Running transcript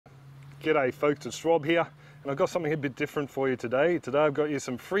G'day folks, it's Rob here, and I've got something a bit different for you today. Today I've got you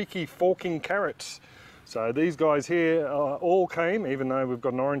some freaky forking carrots. So these guys here all came, even though we've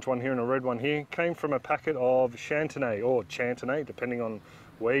got an orange one here and a red one here, came from a packet of Chantenay, or Chantenay, depending on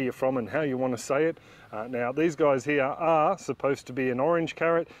where you're from and how you want to say it. Now these guys here are supposed to be an orange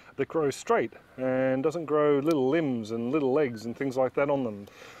carrot that grows straight and doesn't grow little limbs and little legs and things like that on them.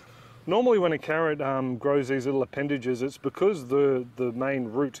 Normally when a carrot grows these little appendages, it's because the main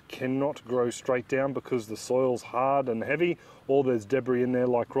root cannot grow straight down because the soil's hard and heavy, or there's debris in there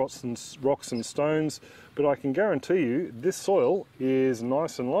like rocks and stones. But I can guarantee you this soil is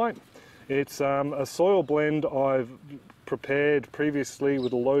nice and light. It's a soil blend I've prepared previously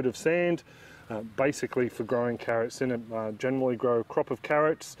with a load of sand, basically for growing carrots in it. Generally grow a crop of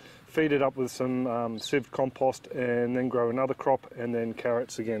carrots, feed it up with some sieved compost, and then grow another crop and then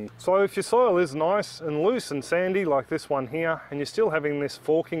carrots again. So if your soil is nice and loose and sandy like this one here, and you're still having this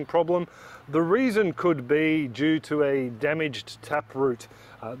forking problem, the reason could be due to a damaged taproot.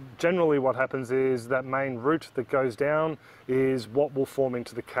 Generally what happens is that main root that goes down is what will form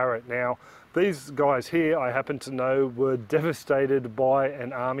into the carrot. Now these guys here, I happen to know, were devastated by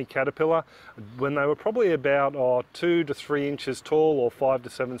an army caterpillar when they were probably about 2 to 3 inches tall, or 5 to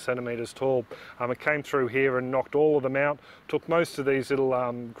 7 centimeters tall. It came through here and knocked all of them out, took most of these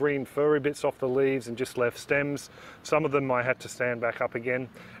little green furry bits off the leaves and just left stems. Some of them I had to stand back up again,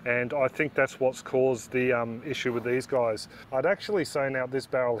 and I think that's what's caused the issue with these guys. I'd actually sown out this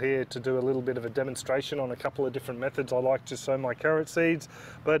barrel here to do a little bit of a demonstration on a couple of different methods I like to sow my carrot seeds,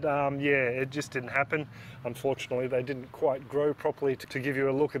 but yeah, it just didn't happen. Unfortunately, they didn't quite grow properly to give you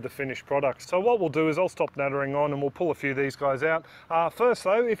a look at the finished product. So what we'll do is I'll stop nattering on and we'll pull a few of these guys out. First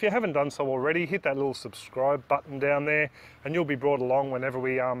though, if you haven't done so already, hit that little subscribe button down there and you'll be brought along whenever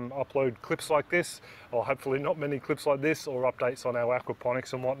we upload clips like this, or hopefully not many clips like this, or updates on our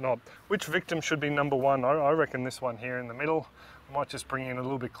aquaponics and whatnot. Which victim should be number one? I reckon this one here in the middle. I might just bring in a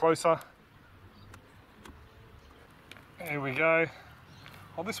little bit closer. There we go.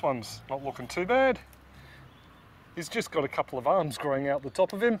 Oh, this one's not looking too bad. He's just got a couple of arms growing out the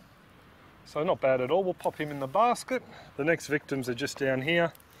top of him, so not bad at all. We'll pop him in the basket. The next victims are just down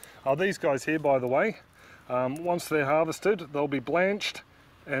here. These guys here, by the way, once they're harvested, they'll be blanched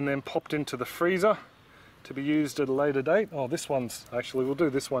and then popped into the freezer to be used at a later date. Oh, this one's, actually we'll do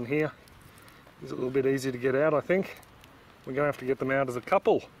this one here. It's a little bit easy to get out, I think. We're going to have to get them out as a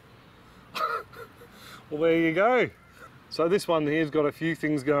couple. Well, there you go. So this one here's got a few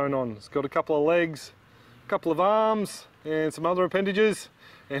things going on. It's got a couple of legs, a couple of arms, and some other appendages,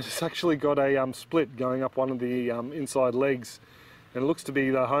 and it's actually got a split going up one of the inside legs, and it looks to be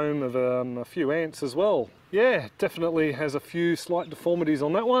the home of a few ants as well. Yeah, definitely has a few slight deformities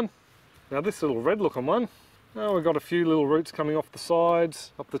on that one. Now this little red looking one, we've got a few little roots coming off the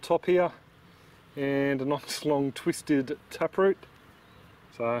sides, up the top here, and a nice long twisted taproot.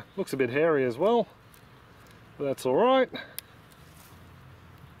 So looks a bit hairy as well. That's all right.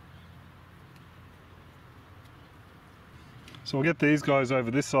 So we'll get these guys over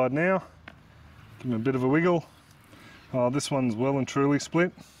this side now. Give them a bit of a wiggle. This one's well and truly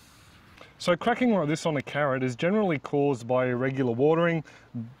split. So cracking like this on a carrot is generally caused by irregular watering.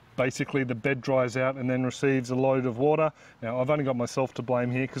 Basically the bed dries out and then receives a load of water. Now I've only got myself to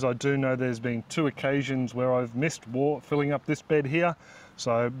blame here because I do know there's been 2 occasions where I've missed filling up this bed here.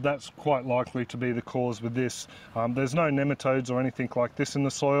 So that's quite likely to be the cause with this. There's no nematodes or anything like this in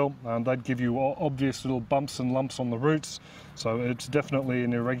the soil. They'd give you obvious little bumps and lumps on the roots. So it's definitely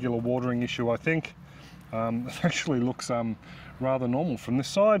an irregular watering issue, I think. It actually looks rather normal from this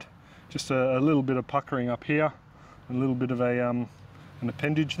side. Just a little bit of puckering up here, a little bit of an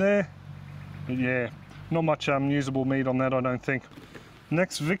appendage there. But yeah, not much usable meat on that, I don't think.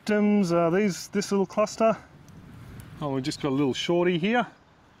 Next victims are this little cluster. Oh, we've just got a little shorty here,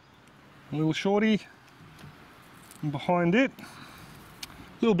 a little shorty, and behind it, a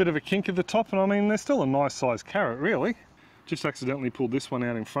little bit of a kink at the top, and I mean, they're still a nice sized carrot, really. Just accidentally pulled this one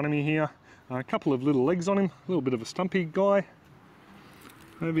out in front of me here. A couple of little legs on him, a little bit of a stumpy guy.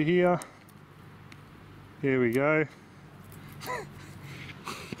 Over here, there we go.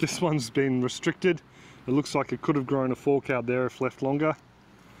 This one's been restricted. It looks like it could have grown a fork out there if left longer.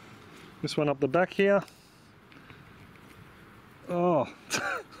 This one up the back here. Oh,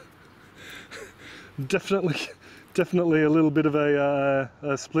 definitely a little bit of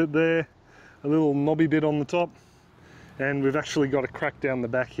a split there, a little knobby bit on the top, and we've actually got a crack down the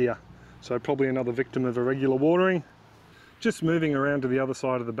back here, so probably another victim of irregular watering. just moving around to the other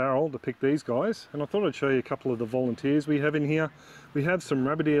side of the barrel to pick these guys, and I thought I'd show you a couple of the volunteers we have in here. We have some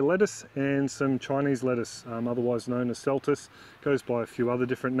rabbit ear lettuce and some Chinese lettuce, otherwise known as Celtis. Goes by a few other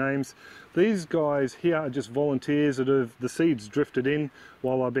different names. These guys here are just volunteers that have the seeds drifted in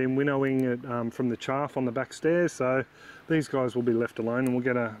while I've been winnowing it from the chaff on the back stairs, so these guys will be left alone and we'll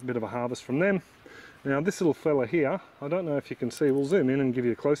get a bit of a harvest from them. Now this little fella here, I don't know if you can see, we'll zoom in and give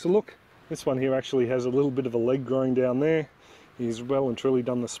you a closer look. This one here actually has a little bit of a leg growing down there. He's well and truly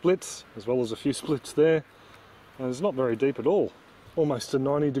done the splits, as well as a few splits there. And it's not very deep at all. Almost a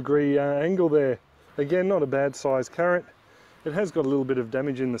 90-degree angle there. Again, not a bad sized carrot. It has got a little bit of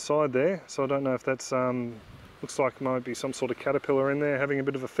damage in the side there, so I don't know if that's, looks like might be some sort of caterpillar in there having a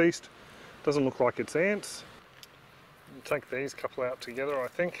bit of a feast. Doesn't look like it's ants. We'll take these couple out together, I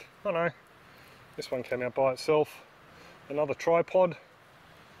think. Oh no, this one came out by itself. Another tripod.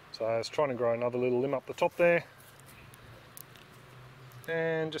 So I was trying to grow another little limb up the top there.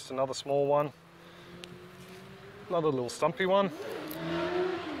 And just another small one. Another little stumpy one.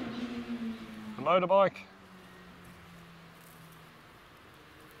 A motorbike.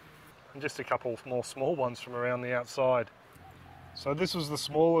 And just a couple more small ones from around the outside. So this was the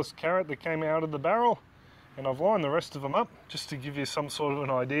smallest carrot that came out of the barrel, and I've lined the rest of them up just to give you some sort of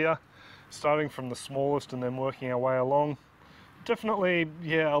an idea, starting from the smallest and then working our way along. Definitely,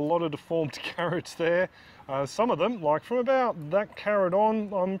 yeah, a lot of deformed carrots there. Some of them, like from about that carrot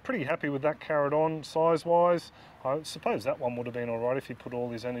on, I'm pretty happy with that carrot on size-wise. I suppose that one would have been alright if he put all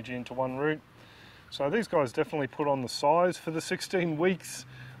his energy into one root. So these guys definitely put on the size for the 16 weeks.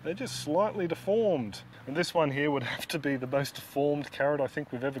 They're just slightly deformed. And this one here would have to be the most deformed carrot I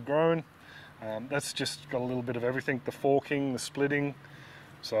think we've ever grown. That's just got a little bit of everything, the forking, the splitting.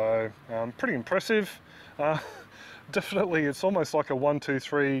 So pretty impressive. Definitely, it's almost like a 1, 2,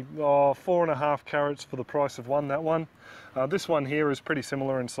 3, 4.5 carrots for the price of one, that one. This one here is pretty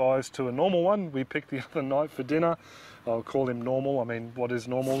similar in size to a normal one we picked the other night for dinner. I'll call him normal, I mean, what is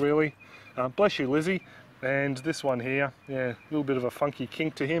normal really? Bless you, Lizzie. And this one here, yeah, a little bit of a funky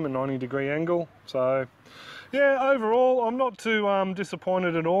kink to him, a 90-degree angle. So, yeah, overall, I'm not too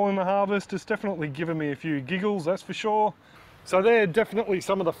disappointed at all in the harvest. It's definitely given me a few giggles, that's for sure. So they're definitely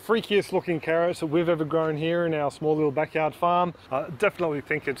some of the freakiest looking carrots that we've ever grown here in our small little backyard farm. I definitely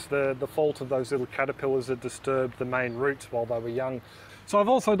think it's the fault of those little caterpillars that disturbed the main roots while they were young. So I've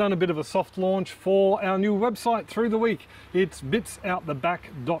also done a bit of a soft launch for our new website through the week. It's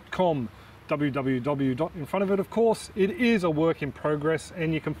bitsouttheback.com. www. in front of it, of course. It is a work in progress,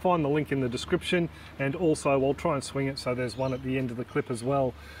 and you can find the link in the description, and also I'll try and swing it so there's one at the end of the clip as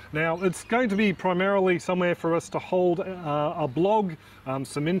well. Now it's going to be primarily somewhere for us to hold a blog,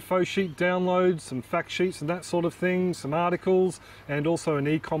 some info sheet downloads, some fact sheets and that sort of thing, some articles, and also an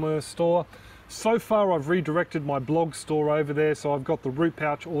e-commerce store. So far I've redirected my blog store over there, so I've got the root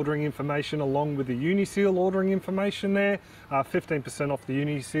pouch ordering information along with the Uniseal ordering information there. 15% off the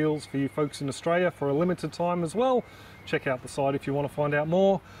Uniseals for you folks in Australia for a limited time as well. Check out the site if you want to find out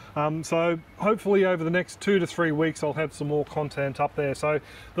more. So hopefully over the next 2 to 3 weeks I'll have some more content up there. So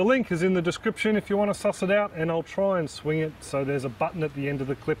the link is in the description if you want to suss it out, and I'll try and swing it so there's a button at the end of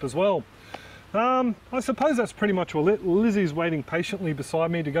the clip as well. I suppose that's pretty much all it. Lizzie's waiting patiently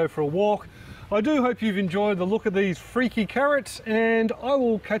beside me to go for a walk. I do hope you've enjoyed the look of these freaky carrots, and I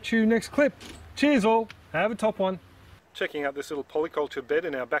will catch you next clip. Cheers all, have a top one. Checking out this little polyculture bed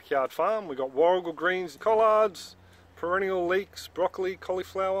in our backyard farm. We've got warrigal greens, collards, perennial leeks, broccoli,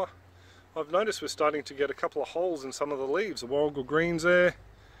 cauliflower. I've noticed we're starting to get a couple of holes in some of the leaves. The warrigal greens there.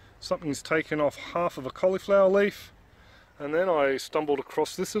 Something's taken off half of a cauliflower leaf. And then I stumbled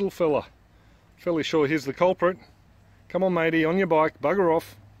across this little fella. Fairly sure he's the culprit. Come on matey, on your bike, bugger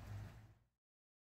off.